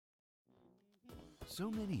So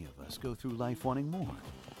many of us go through life wanting more,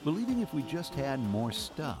 believing if we just had more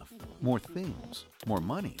stuff, more things, more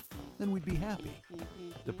money, then we'd be happy.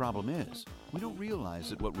 The problem is, we don't realize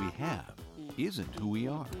that what we have isn't who we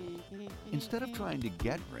are. Instead of trying to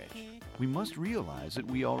get rich, we must realize that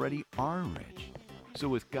we already are rich. So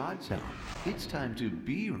with God's help, it's time to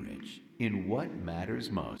be rich in what matters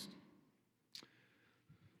most.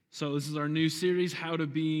 So this is our new series, How to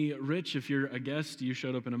Be Rich. If you're a guest, you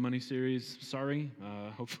showed up in a money series, sorry.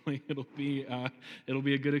 Hopefully it'll be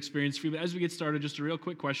a good experience for you. But as we get started, just a real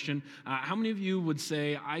quick question. How many of you would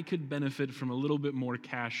say I could benefit from a little bit more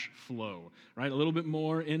cash flow, right? A little bit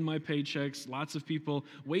more in my paychecks. Lots of people,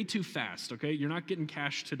 way too fast, okay? You're not getting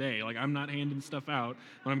cash today. Like, I'm not handing stuff out,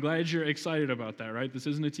 but I'm glad you're excited about that, right? This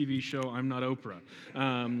isn't a TV show. I'm not Oprah.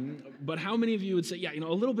 But how many of you would say, yeah, a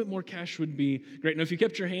little bit more cash would be great? Now, if you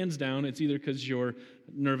kept your hands down, it's either because you're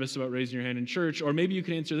nervous about raising your hand in church, or maybe you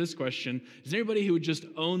can answer this question. Is there anybody who would just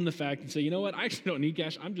own the fact and say, you know what, I actually don't need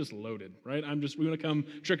cash, I'm just loaded, right? We want to come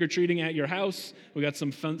trick-or-treating at your house, we got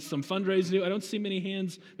some fundraising to do. I don't see many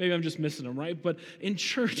hands, maybe I'm just missing them, right? But in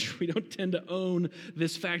church, we don't tend to own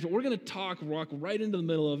this fact. We're going to walk right into the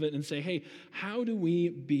middle of it and say, hey, how do we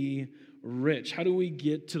be rich? How do we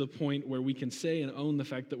get to the point where we can say and own the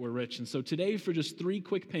fact that we're rich? And so today, for just 3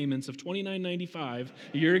 quick payments of $29.95,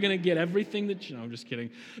 you're going to get everything that no, I'm just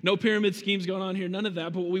kidding. No pyramid schemes going on here, none of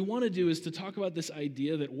that. But what we want to do is to talk about this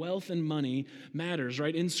idea that wealth and money matters,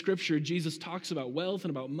 right? In Scripture, Jesus talks about wealth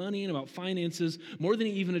and about money and about finances more than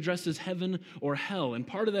he even addresses heaven or hell. And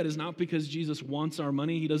part of that is not because Jesus wants our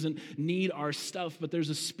money. He doesn't need our stuff, but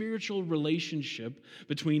there's a spiritual relationship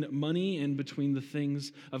between money and between the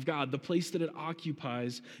things of God, the place that it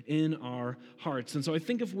occupies in our hearts. And so I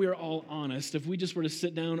think if we're all honest, if we just were to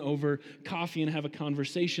sit down over coffee and have a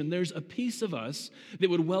conversation, there's a piece of us that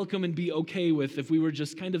would welcome and be okay with if we were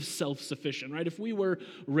just kind of self-sufficient, right? If we were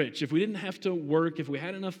rich, if we didn't have to work, if we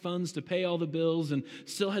had enough funds to pay all the bills and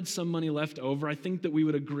still had some money left over, I think that we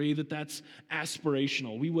would agree that that's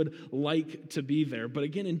aspirational. We would like to be there. But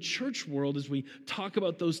again, in church world, as we talk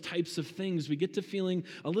about those types of things, we get to feeling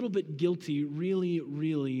a little bit guilty really,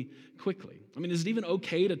 really quickly. I mean, is it even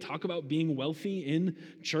okay to talk about being wealthy in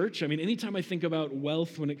church? I mean, anytime I think about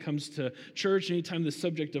wealth when it comes to church, anytime the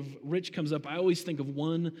subject of rich comes up, I always think of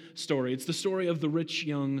one story. It's the story of the rich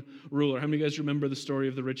young ruler. How many of you guys remember the story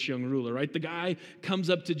of the rich young ruler, right? The guy comes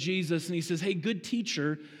up to Jesus and he says, hey, good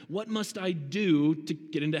teacher, what must I do to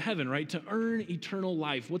get into heaven, right? To earn eternal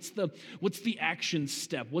life. What's the action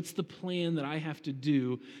step? What's the plan that I have to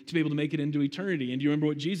do to be able to make it into eternity? And do you remember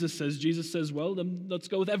what Jesus says? Jesus says, well, then let's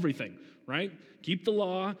go with everything, right? Keep the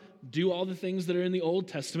law, do all the things that are in the Old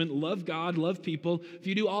Testament, love God, love people. If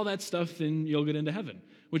you do all that stuff, then you'll get into heaven,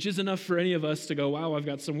 which is enough for any of us to go, wow, I've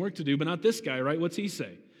got some work to do, but not this guy, right? What's he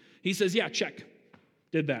say? He says, yeah, check.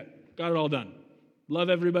 Did that. Got it all done. Love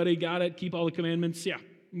everybody, got it, keep all the commandments. Yeah,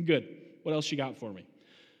 I'm good. What else you got for me?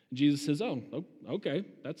 And Jesus says, oh, okay,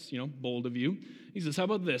 that's, bold of you. He says, how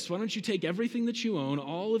about this? Why don't you take everything that you own,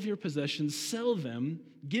 all of your possessions, sell them,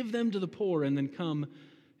 give them to the poor, and then come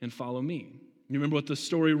and follow me. You remember what the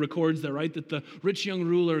story records there, right? That the rich young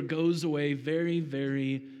ruler goes away very,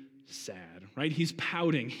 very sad, right? He's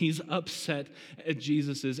pouting. He's upset at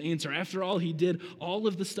Jesus' answer. After all, he did all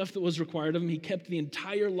of the stuff that was required of him. He kept the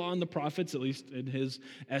entire law and the prophets, at least in his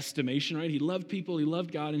estimation, right? He loved people. He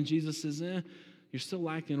loved God. And Jesus says, you're still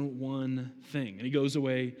lacking one thing. And he goes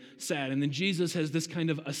away sad. And then Jesus has this kind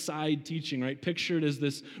of aside teaching, right? Pictured as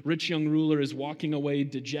this rich young ruler is walking away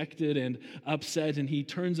dejected and upset, and he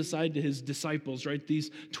turns aside to his disciples, right?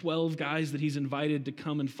 These 12 guys that he's invited to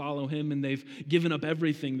come and follow him, and they've given up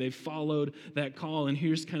everything. They've followed that call, and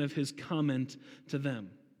here's kind of his comment to them.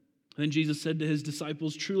 And then Jesus said to his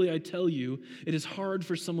disciples, truly I tell you, it is hard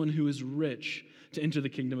for someone who is rich to enter the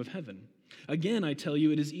kingdom of heaven. Again, I tell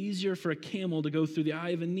you, it is easier for a camel to go through the eye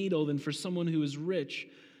of a needle than for someone who is rich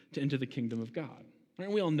to enter the kingdom of God. Right?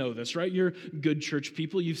 We all know this, right? You're good church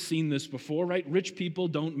people. You've seen this before, right? Rich people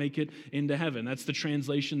don't make it into heaven. That's the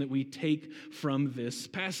translation that we take from this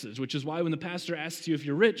passage, which is why when the pastor asks you if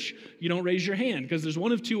you're rich, you don't raise your hand, because there's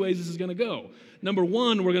one of 2 ways this is going to go. Number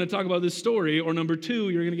 1, we're going to talk about this story, or number 2,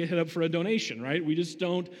 you're going to get hit up for a donation, right? We just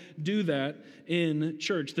don't do that in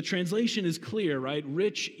church. The translation is clear, right?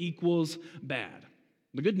 Rich equals bad.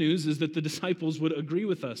 The good news is that the disciples would agree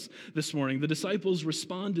with us this morning. The disciples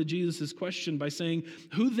respond to Jesus' question by saying,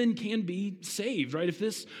 who then can be saved, right? If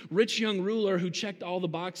this rich young ruler who checked all the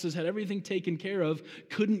boxes, had everything taken care of,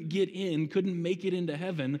 couldn't get in, couldn't make it into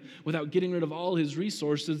heaven without getting rid of all his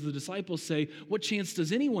resources, the disciples say, what chance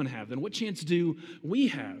does anyone have then? What chance do we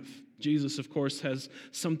have? Jesus, of course, has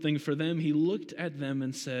something for them. He looked at them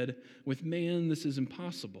and said, with man this is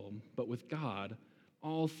impossible, but with God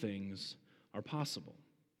all things are possible.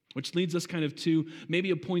 Which leads us kind of to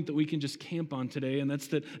maybe a point that we can just camp on today, and that's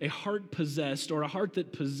that a heart possessed, or a heart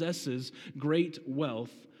that possesses great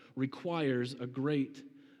wealth, requires a great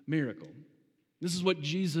miracle. This is what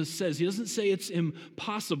Jesus says. He doesn't say it's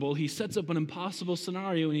impossible. He sets up an impossible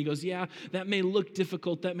scenario and he goes, yeah, that may look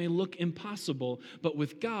difficult, that may look impossible, but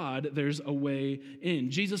with God, there's a way in.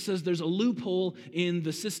 Jesus says there's a loophole in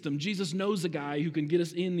the system. Jesus knows a guy who can get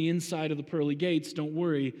us in the inside of the pearly gates. Don't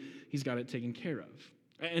worry, he's got it taken care of.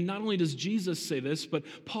 And not only does Jesus say this, but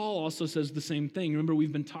Paul also says the same thing. Remember,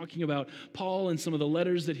 we've been talking about Paul and some of the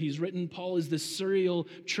letters that he's written. Paul is this serial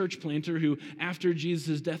church planter who, after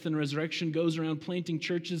Jesus' death and resurrection, goes around planting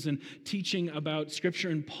churches and teaching about Scripture.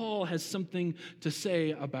 And Paul has something to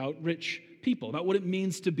say about rich people, about what it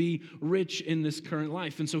means to be rich in this current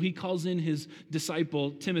life. And so he calls in his disciple,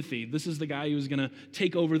 Timothy. This is the guy who's going to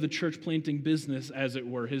take over the church planting business, as it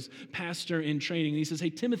were, his pastor in training. And he says, hey,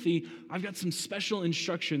 Timothy, I've got some special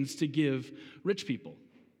instructions to give rich people.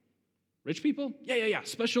 Rich people? Yeah.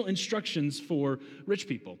 Special instructions for rich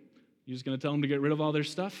people. You're just going to tell them to get rid of all their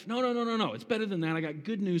stuff? No. It's better than that. I got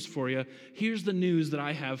good news for you. Here's the news that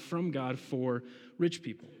I have from God for rich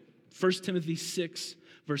people. 1 Timothy 6,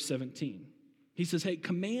 verse 17. He says, hey,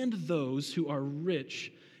 command those who are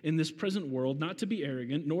rich in this present world not to be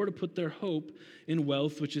arrogant, nor to put their hope in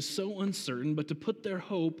wealth, which is so uncertain, but to put their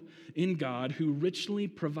hope in God, who richly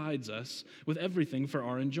provides us with everything for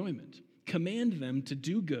our enjoyment. Command them to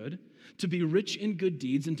do good, to be rich in good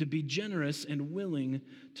deeds, and to be generous and willing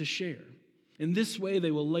to share. In this way,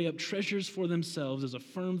 they will lay up treasures for themselves as a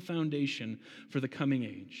firm foundation for the coming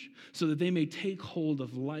age, so that they may take hold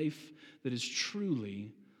of life that is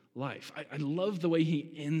truly life. I love the way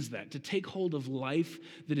he ends that, to take hold of life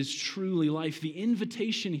that is truly life. The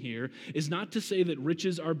invitation here is not to say that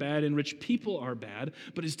riches are bad and rich people are bad,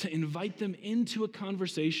 but is to invite them into a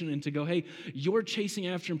conversation and to go, hey, you're chasing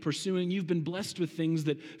after and pursuing, you've been blessed with things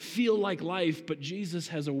that feel like life, but Jesus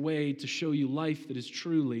has a way to show you life that is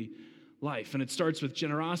truly life. And it starts with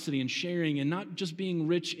generosity and sharing, and not just being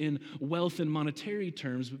rich in wealth and monetary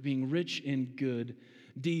terms, but being rich in good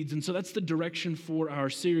deeds. And so that's the direction for our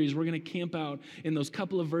series. We're going to camp out in those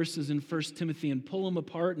couple of verses in 1 Timothy and pull them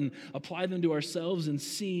apart and apply them to ourselves and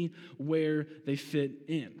see where they fit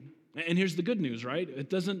in. And here's the good news, right? It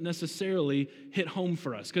doesn't necessarily hit home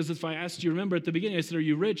for us. Because if I asked you, remember at the beginning, I said, are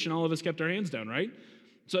you rich? And all of us kept our hands down, right?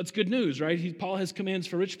 So that's good news, right? Paul has commands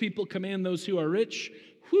for rich people, command those who are rich.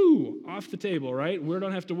 Whew, off the table, right? We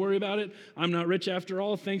don't have to worry about it. I'm not rich after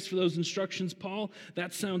all. Thanks for those instructions, Paul.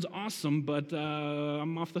 That sounds awesome, but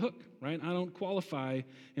I'm off the hook, right? I don't qualify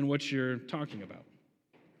in what you're talking about.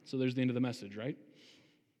 So there's the end of the message, right?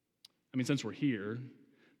 I mean, since we're here,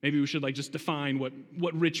 maybe we should just define what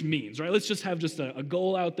rich means, right? Let's just have just a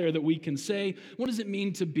goal out there that we can say. What does it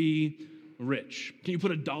mean to be rich? Can you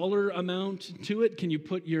put a dollar amount to it? Can you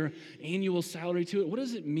put your annual salary to it? What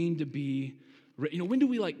does it mean to be rich? When do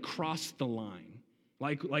we cross the line?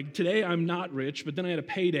 Like today I'm not rich, but then I had a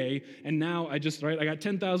payday, and now I got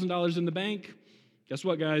 $10,000 in the bank. Guess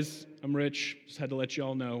what, guys? I'm rich. Just had to let you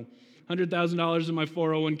all know. $100,000 in my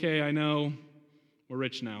 401k. I know. We're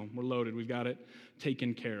rich now. We're loaded. We've got it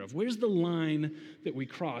taken care of. Where's the line that we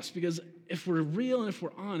cross? Because if we're real and if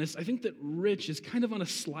we're honest, I think that rich is kind of on a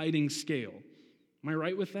sliding scale. Am I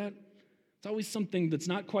right with that? It's always something that's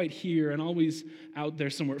not quite here and always out there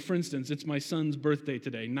somewhere. For instance, it's my son's birthday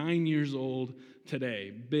today, 9 years old today,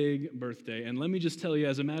 big birthday. And let me just tell you,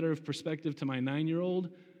 as a matter of perspective to my 9-year-old,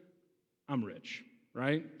 I'm rich,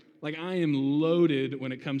 right? I am loaded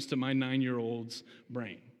when it comes to my 9-year-old's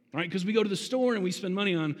brain, right? Because we go to the store and we spend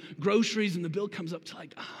money on groceries and the bill comes up to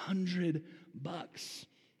 $100.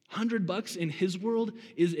 $100 in his world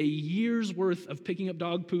is a year's worth of picking up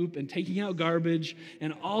dog poop and taking out garbage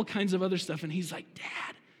and all kinds of other stuff. And he's like,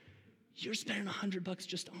 Dad, you're spending $100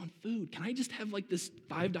 just on food. Can I just have this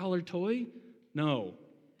 $5 toy? No.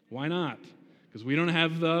 Why not? Because we don't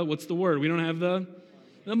have we don't have the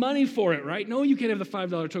money for it, right? No, you can't have the $5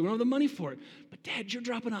 toy. We don't have the money for it. But Dad, you're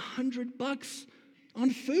dropping $100 on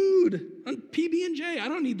food, on PB&J. I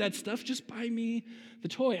don't need that stuff. Just buy me the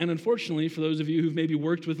toy. And unfortunately, for those of you who've maybe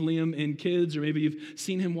worked with Liam in kids, or maybe you've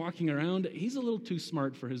seen him walking around, he's a little too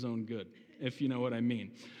smart for his own good, if you know what I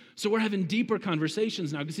mean. So we're having deeper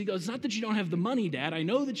conversations now, because he goes, it's not that you don't have the money, Dad. I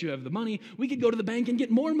know that you have the money. We could go to the bank and get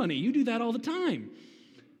more money. You do that all the time.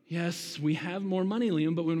 Yes, we have more money,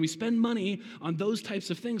 Liam, but when we spend money on those types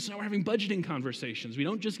of things, now we're having budgeting conversations. We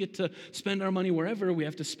don't just get to spend our money wherever. We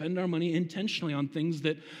have to spend our money intentionally on things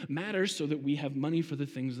that matter so that we have money for the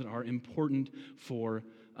things that are important for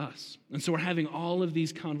us. And so we're having all of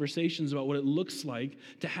these conversations about what it looks like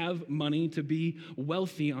to have money, to be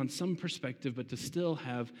wealthy on some perspective, but to still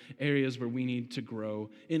have areas where we need to grow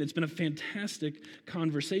in. It's been a fantastic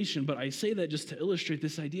conversation, but I say that just to illustrate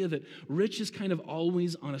this idea that rich is kind of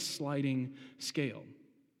always on a sliding scale.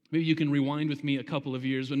 Maybe you can rewind with me a couple of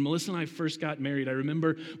years. When Melissa and I first got married, I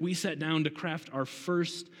remember we sat down to craft our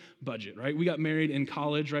first budget, right? We got married in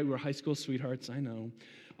college, right? We were high school sweethearts, I know.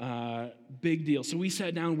 Big deal. So we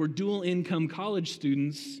sat down, we're dual income college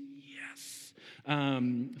students. Yes.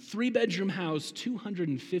 3-bedroom house,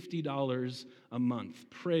 $250 a month.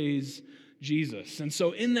 Praise Jesus. And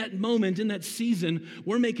so in that moment, in that season,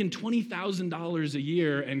 we're making $20,000 a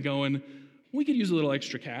year and going, we could use a little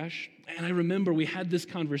extra cash. And I remember we had this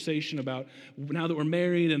conversation about now that we're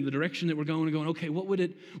married and the direction that we're going, okay, what would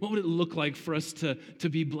it look like for us to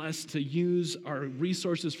be blessed, to use our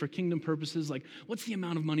resources for kingdom purposes? Like, what's the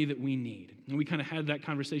amount of money that we need? And we kind of had that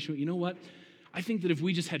conversation. You know what? I think that if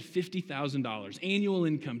we just had $50,000 annual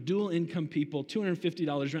income, dual income people,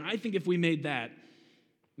 $250 rent, I think if we made that,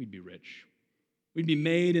 we'd be rich. We'd be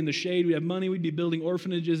made in the shade. We'd have money. We'd be building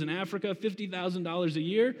orphanages in Africa, $50,000 a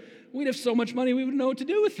year. We'd have so much money, we wouldn't know what to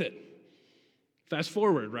do with it. Fast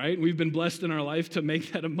forward, right? We've been blessed in our life to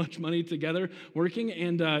make that much money together working.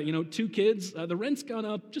 And, 2 kids, the rent's gone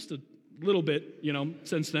up just a little bit,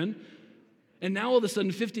 since then. And now all of a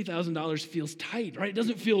sudden, $50,000 feels tight, right? It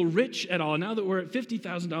doesn't feel rich at all. Now that we're at $50,000,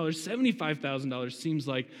 $75,000 seems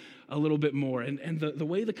like a little bit more. And the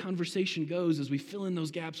way the conversation goes is we fill in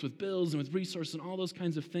those gaps with bills and with resources and all those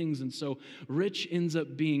kinds of things. And so rich ends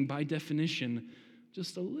up being, by definition,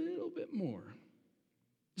 just a little bit more.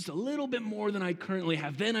 Just a little bit more than I currently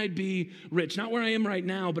have. Then I'd be rich. Not where I am right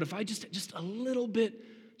now, but if I just a little bit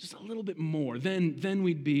more, then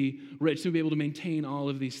we'd be rich. We'd be able to maintain all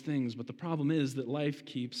of these things. But the problem is that life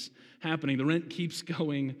keeps happening. The rent keeps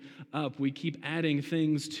going up. We keep adding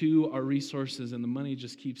things to our resources, and the money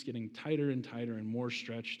just keeps getting tighter and tighter and more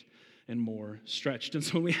stretched. And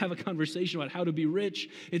so when we have a conversation about how to be rich,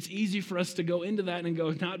 it's easy for us to go into that and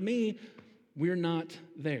go, not me. We're not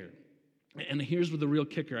there. And here's the real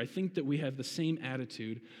kicker. I think that we have the same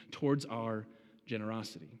attitude towards our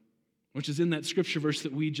generosity, which is in that scripture verse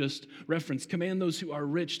that we just referenced. Command those who are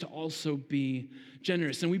rich to also be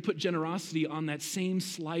generous. And we put generosity on that same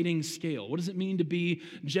sliding scale. What does it mean to be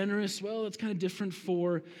generous? Well, it's kind of different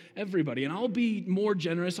for everybody. And I'll be more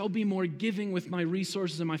generous. I'll be more giving with my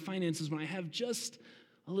resources and my finances when I have just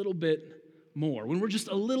a little bit more. When we're just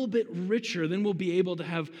a little bit richer, then we'll be able to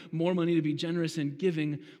have more money to be generous and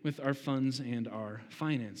giving with our funds and our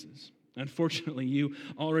finances. Unfortunately, you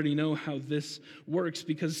already know how this works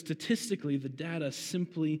because statistically, the data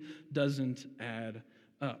simply doesn't add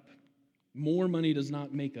up. More money does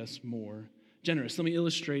not make us more generous. Let me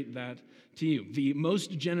illustrate that to you. The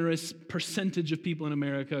most generous percentage of people in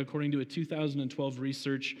America, according to a 2012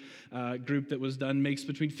 research group that was done, makes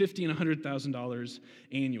between $50,000 and $100,000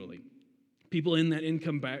 annually. People in that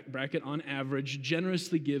income bracket, on average,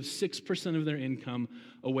 generously give 6% of their income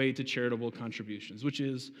away to charitable contributions, which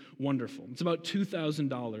is wonderful. It's about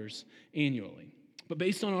 $2,000 annually. But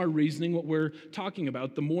based on our reasoning, what we're talking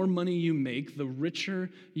about, the more money you make, the richer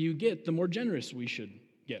you get, the more generous we should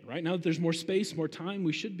get, right? Now that there's more space, more time,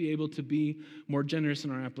 we should be able to be more generous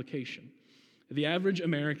in our application. The average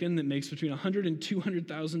American that makes between $100,000 and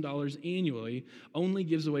 $200,000 annually only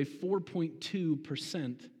gives away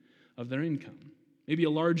 4.2% of their income. Maybe a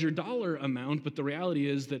larger dollar amount, but the reality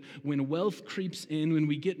is that when wealth creeps in, when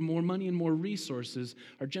we get more money and more resources,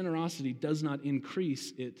 our generosity does not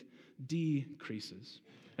increase, it decreases,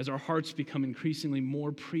 as our hearts become increasingly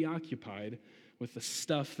more preoccupied with the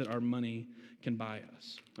stuff that our money can buy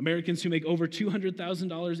us. Americans who make over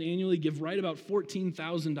 $200,000 annually give right about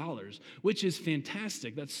 $14,000, which is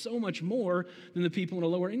fantastic. That's so much more than the people in a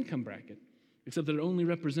lower income bracket, except that it only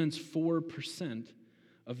represents 4%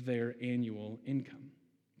 of their annual income.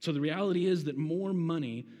 So the reality is that more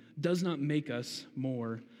money does not make us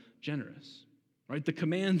more generous, right? The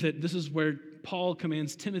command that this is where Paul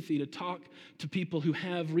commands Timothy to talk to people who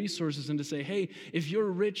have resources and to say, hey, if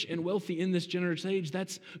you're rich and wealthy in this generous age,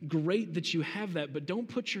 that's great that you have that, but don't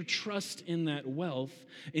put your trust in that wealth.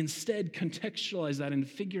 Instead, contextualize that and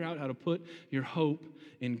figure out how to put your hope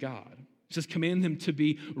in God. It says, command them to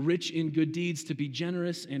be rich in good deeds, to be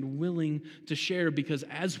generous and willing to share, because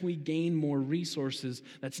as we gain more resources,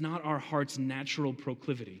 that's not our heart's natural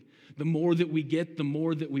proclivity. The more that we get, the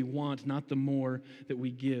more that we want, not the more that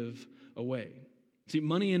we give away. See,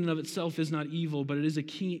 money in and of itself is not evil, but it is a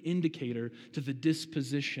key indicator to the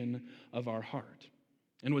disposition of our heart.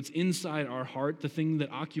 And what's inside our heart, the thing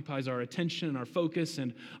that occupies our attention and our focus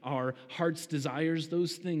and our heart's desires,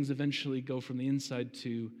 those things eventually go from the inside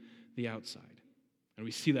to the outside. And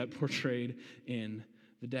we see that portrayed in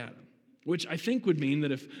the data. Which I think would mean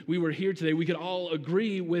that if we were here today, we could all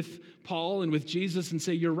agree with Paul and with Jesus and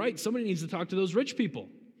say, you're right, somebody needs to talk to those rich people.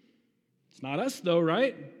 It's not us though,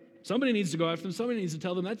 right? Somebody needs to go after them. Somebody needs to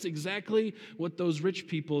tell them that's exactly what those rich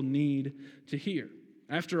people need to hear.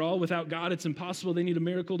 After all, without God, it's impossible. They need a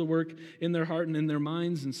miracle to work in their heart and in their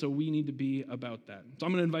minds, and so we need to be about that. So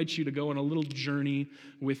I'm going to invite you to go on a little journey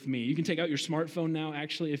with me. You can take out your smartphone now,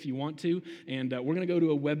 actually, if you want to, and we're going to go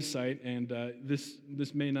to a website, and this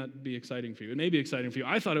may not be exciting for you. It may be exciting for you.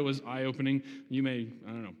 I thought it was eye-opening. You may, I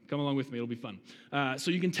don't know, come along with me. It'll be fun.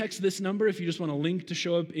 So you can text this number if you just want a link to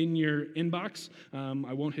show up in your inbox.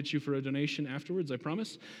 I won't hit you for a donation afterwards, I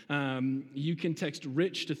promise. You can text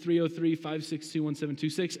RICH to 303-562-1726,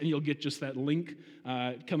 and you'll get just that link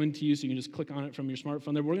coming to you, so you can just click on it from your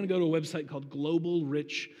smartphone there. We're going to go to a website called Global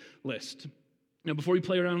Rich List. Now, before you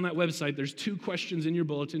play around on that website, there's 2 questions in your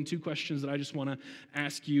bulletin, 2 questions that I just want to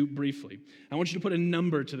ask you briefly. I want you to put a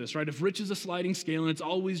number to this, right? If rich is a sliding scale and it's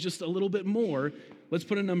always just a little bit more, let's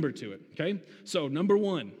put a number to it, okay? So, number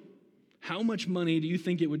 1, how much money do you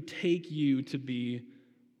think it would take you to be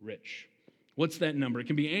rich? What's that number? It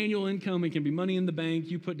can be annual income. It can be money in the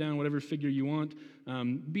bank. You put down whatever figure you want.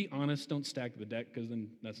 Be honest. Don't stack the deck, because then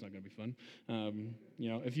that's not going to be fun.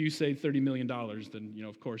 If you say $30 million, then,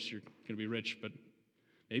 of course, you're going to be rich, but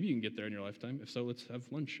maybe you can get there in your lifetime. If so, let's have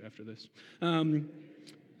lunch after this.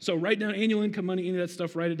 So write down annual income, money, any of that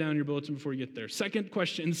stuff. Write it down in your bulletin before you get there. Second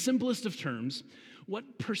question, in the simplest of terms,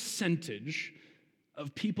 what percentage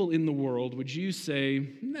of people in the world would you say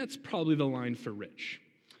that's probably the line for rich?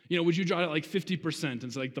 Would you draw it like 50%?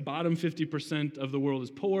 It's like the bottom 50% of the world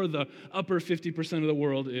is poor, the upper 50% of the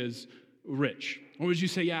world is rich. Or would you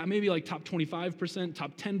say, yeah, maybe like top 25%,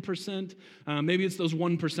 top 10%? Maybe it's those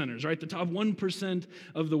 1%ers, right? The top 1%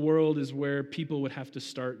 of the world is where people would have to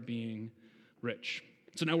start being rich.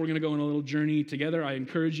 So now we're going to go on a little journey together. I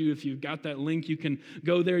encourage you, if you've got that link, you can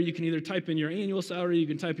go there. You can either type in your annual salary, you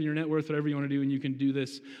can type in your net worth, whatever you want to do, and you can do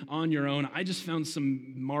this on your own. I just found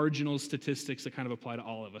some marginal statistics that kind of apply to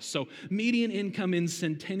all of us. So median income in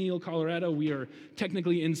Centennial, Colorado. We are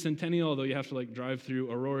technically in Centennial, although you have to drive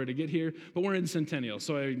through Aurora to get here, but we're in Centennial.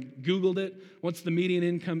 So I Googled it. What's the median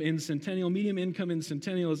income in Centennial? Median income in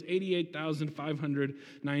Centennial is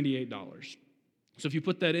 $88,598. So if you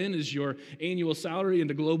put that in as your annual salary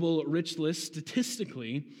into Global Rich List,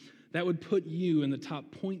 statistically, that would put you in the top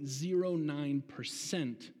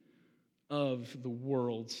 0.09% of the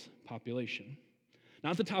world's population.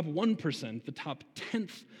 Not the top 1%, the top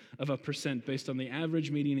 0.1% based on the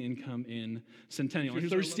average median income in Centennial. If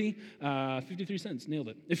you're thirsty, 53 cents, nailed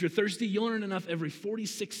it. If you're thirsty, you'll earn enough every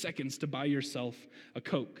 46 seconds to buy yourself a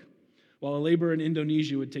Coke, while a laborer in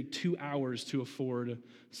Indonesia would take 2 hours to afford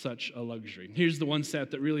such a luxury. Here's the one stat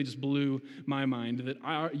that really just blew my mind, that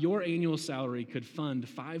your annual salary could fund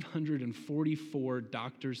 544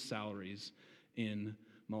 doctors' salaries in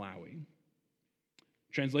Malawi.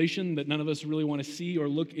 Translation that none of us really want to see or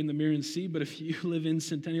look in the mirror and see, but if you live in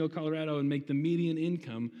Centennial, Colorado, and make the median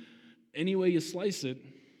income, any way you slice it,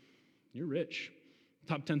 you're rich.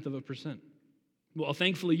 Top 0.1%. Well,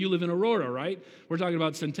 thankfully, you live in Aurora, right? We're talking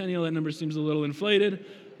about Centennial. That number seems a little inflated.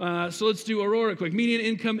 So let's do Aurora quick. Median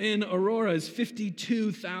income in Aurora is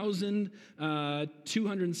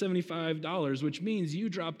 $52,275, which means you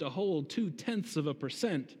dropped a whole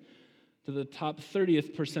 0.2% to the top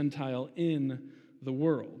 30th percentile in the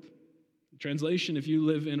world. Translation, if you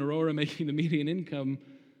live in Aurora making the median income,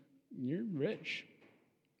 you're rich.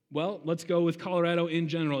 Well, let's go with Colorado in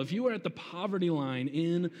general. If you are at the poverty line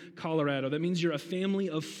in Colorado, that means you're a family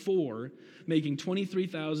of 4 making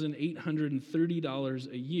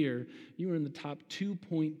 $23,830 a year. You are in the top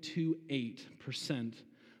 2.28%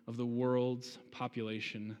 of the world's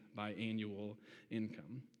population by annual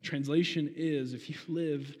income. Translation is, if you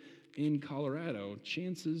live in Colorado,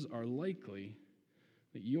 chances are likely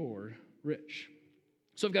that you're rich.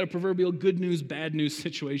 So I've got a proverbial good news, bad news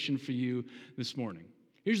situation for you this morning.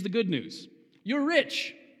 Here's the good news. You're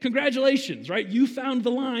rich. Congratulations, right? You found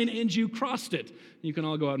the line and you crossed it. You can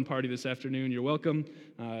all go out and party this afternoon. You're welcome.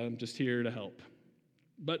 I'm just here to help.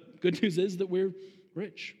 But good news is that we're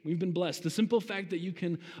rich. We've been blessed. The simple fact that you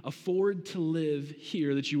can afford to live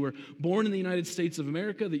here, that you were born in the United States of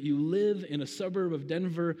America, that you live in a suburb of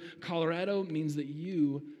Denver, Colorado, means that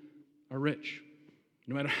you are rich.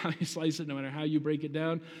 No matter how you slice it, no matter how you break it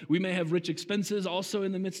down. We may have rich expenses also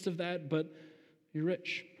in the midst of that, but you're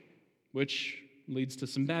rich, which leads to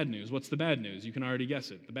some bad news. What's the bad news? You can already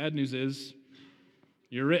guess it. The bad news is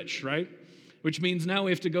you're rich, right? Which means now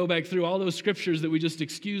we have to go back through all those scriptures that we just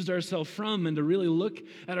excused ourselves from and to really look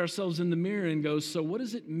at ourselves in the mirror and go, so what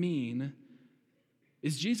does it mean?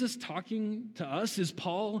 Is Jesus talking to us? Is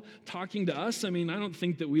Paul talking to us? I mean, I don't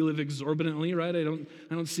think that we live exorbitantly, right? I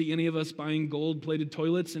don't see any of us buying gold-plated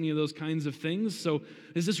toilets, any of those kinds of things. So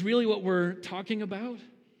is this really what we're talking about?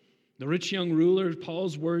 The rich young ruler,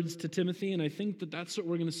 Paul's words to Timothy, and I think that that's what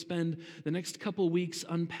we're going to spend the next couple weeks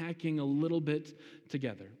unpacking a little bit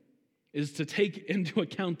together, is to take into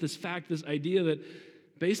account this fact, this idea that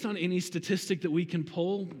based on any statistic that we can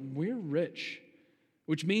pull, we're rich.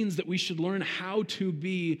 Which means that we should learn how to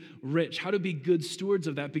be rich, how to be good stewards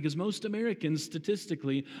of that, because most Americans,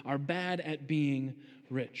 statistically, are bad at being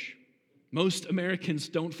rich. Most Americans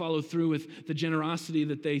don't follow through with the generosity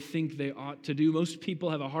that they think they ought to do. Most people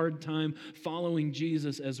have a hard time following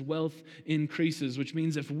Jesus as wealth increases, which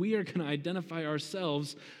means if we are going to identify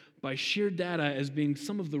ourselves by sheer data as being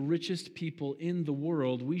some of the richest people in the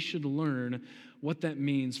world, we should learn what that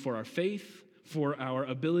means for our faith, for our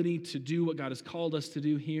ability to do what God has called us to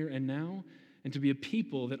do here and now, and to be a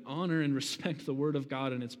people that honor and respect the Word of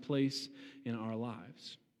God and its place in our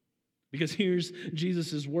lives. Because here's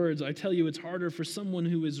Jesus' words. I tell you, it's harder for someone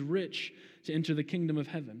who is rich to enter the kingdom of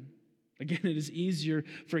heaven. Again, it is easier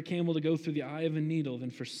for a camel to go through the eye of a needle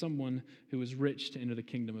than for someone who is rich to enter the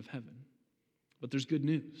kingdom of heaven. But there's good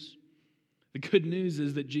news. The good news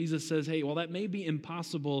is that Jesus says, hey, while that may be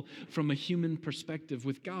impossible from a human perspective,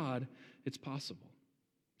 with God, it's possible.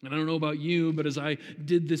 And I don't know about you, but as I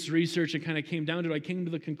did this research and kind of came down to it, I came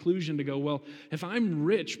to the conclusion to go, well, if I'm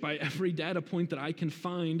rich by every data point that I can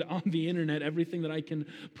find on the internet, everything that I can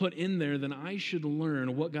put in there, then I should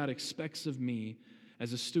learn what God expects of me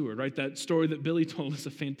as a steward, right? That story that Billy told is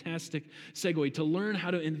a fantastic segue to learn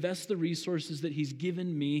how to invest the resources that he's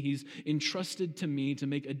given me, he's entrusted to me to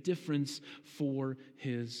make a difference for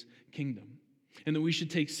his kingdom. And that we should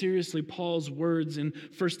take seriously Paul's words in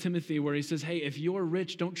 1 Timothy where he says, hey, if you're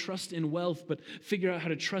rich, don't trust in wealth, but figure out how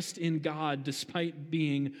to trust in God despite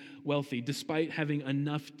being wealthy, despite having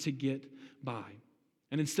enough to get by.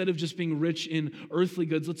 And instead of just being rich in earthly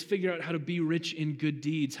goods, let's figure out how to be rich in good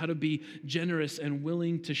deeds, how to be generous and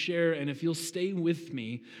willing to share. And if you'll stay with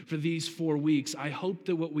me for these 4 weeks, I hope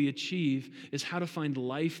that what we achieve is how to find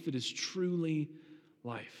life that is truly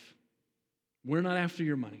life. We're not after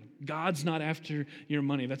your money. God's not after your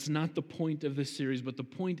money. That's not the point of this series, but the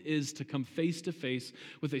point is to come face to face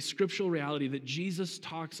with a scriptural reality that Jesus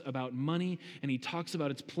talks about money, and he talks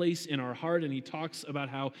about its place in our heart, and he talks about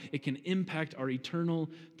how it can impact our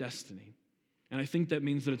eternal destiny. And I think that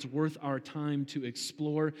means that it's worth our time to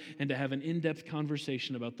explore and to have an in-depth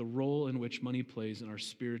conversation about the role in which money plays in our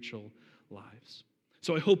spiritual lives.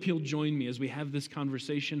 So I hope you'll join me as we have this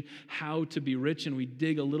conversation, how to be rich, and we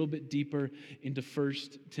dig a little bit deeper into 1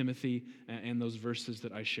 Timothy and those verses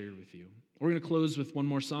that I shared with you. We're going to close with one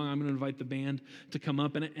more song. I'm going to invite the band to come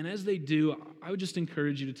up, and as they do, I would just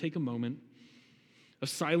encourage you to take a moment of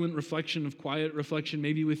silent reflection, of quiet reflection,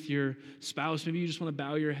 maybe with your spouse. Maybe you just want to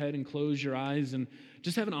bow your head and close your eyes and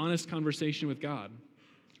just have an honest conversation with God.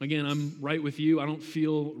 Again, I'm right with you. I don't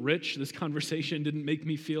feel rich. This conversation didn't make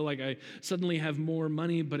me feel like I suddenly have more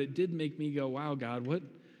money, but it did make me go, wow, God, what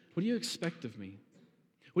do you expect of me?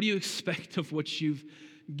 What do you expect of what you've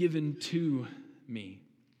given to me?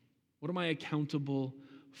 What am I accountable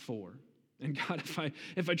for? And God,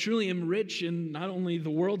 if I truly am rich in not only the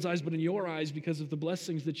world's eyes, but in your eyes because of the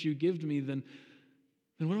blessings that you give me, then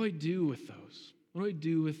what do I do with those? What do I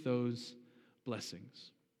do with those blessings?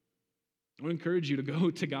 I would encourage you to go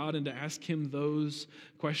to God and to ask him those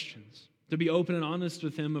questions, to be open and honest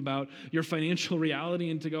with him about your financial reality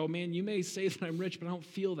and to go, man, you may say that I'm rich, but I don't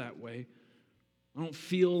feel that way. I don't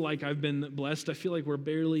feel like I've been blessed. I feel like we're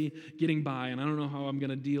barely getting by, and I don't know how I'm going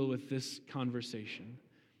to deal with this conversation.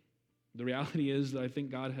 The reality is that I think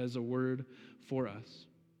God has a word for us.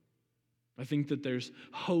 I think that there's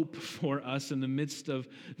hope for us in the midst of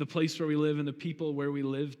the place where we live and the people where we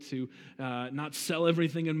live to not sell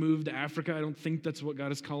everything and move to Africa. I don't think that's what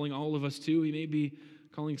God is calling all of us to. He may be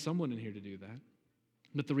calling someone in here to do that.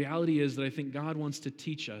 But the reality is that I think God wants to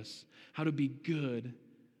teach us how to be good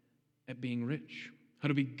at being rich, how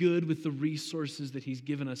to be good with the resources that he's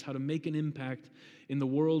given us, how to make an impact in the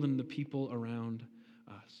world and the people around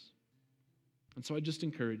us. And so I just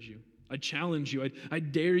encourage you. I challenge you, I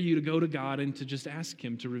dare you to go to God and to just ask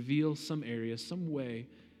him to reveal some area, some way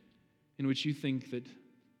in which you think that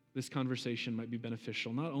this conversation might be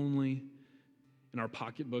beneficial, not only in our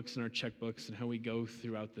pocketbooks and our checkbooks and how we go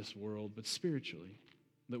throughout this world, but spiritually,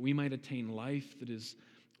 that we might attain life that is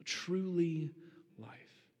truly life.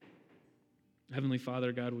 Heavenly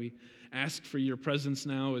Father, God, we ask for your presence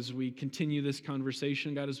now as we continue this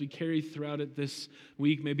conversation. God, as we carry throughout it this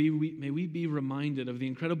week, may we be reminded of the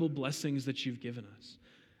incredible blessings that you've given us,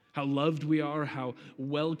 how loved we are, how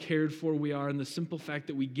well cared for we are, and the simple fact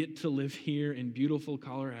that we get to live here in beautiful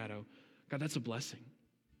Colorado. God, that's a blessing.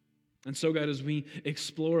 And so, God, as we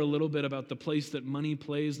explore a little bit about the place that money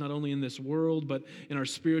plays, not only in this world, but in our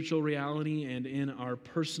spiritual reality and in our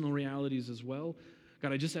personal realities as well,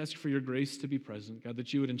 God, I just ask for your grace to be present. God,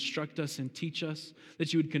 that you would instruct us and teach us,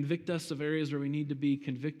 that you would convict us of areas where we need to be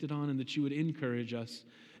convicted on, and that you would encourage us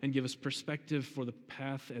and give us perspective for the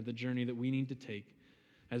path and the journey that we need to take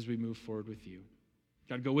as we move forward with you.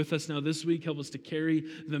 God, go with us now this week. Help us to carry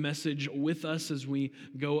the message with us as we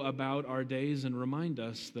go about our days, and remind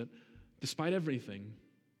us that despite everything,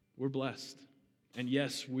 we're blessed. And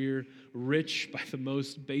yes, we're rich by the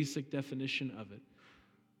most basic definition of it.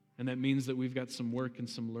 And that means that we've got some work and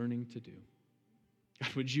some learning to do.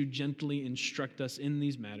 God, would you gently instruct us in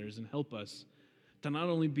these matters and help us to not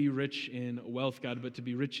only be rich in wealth, God, but to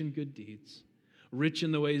be rich in good deeds, rich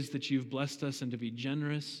in the ways that you've blessed us, and to be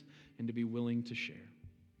generous and to be willing to share.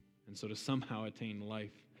 And so to somehow attain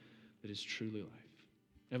life that is truly life.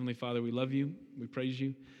 Heavenly Father, we love you. We praise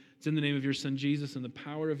you. It's in the name of your Son, Jesus, and the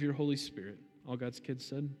power of your Holy Spirit. All God's kids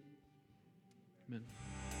said, amen.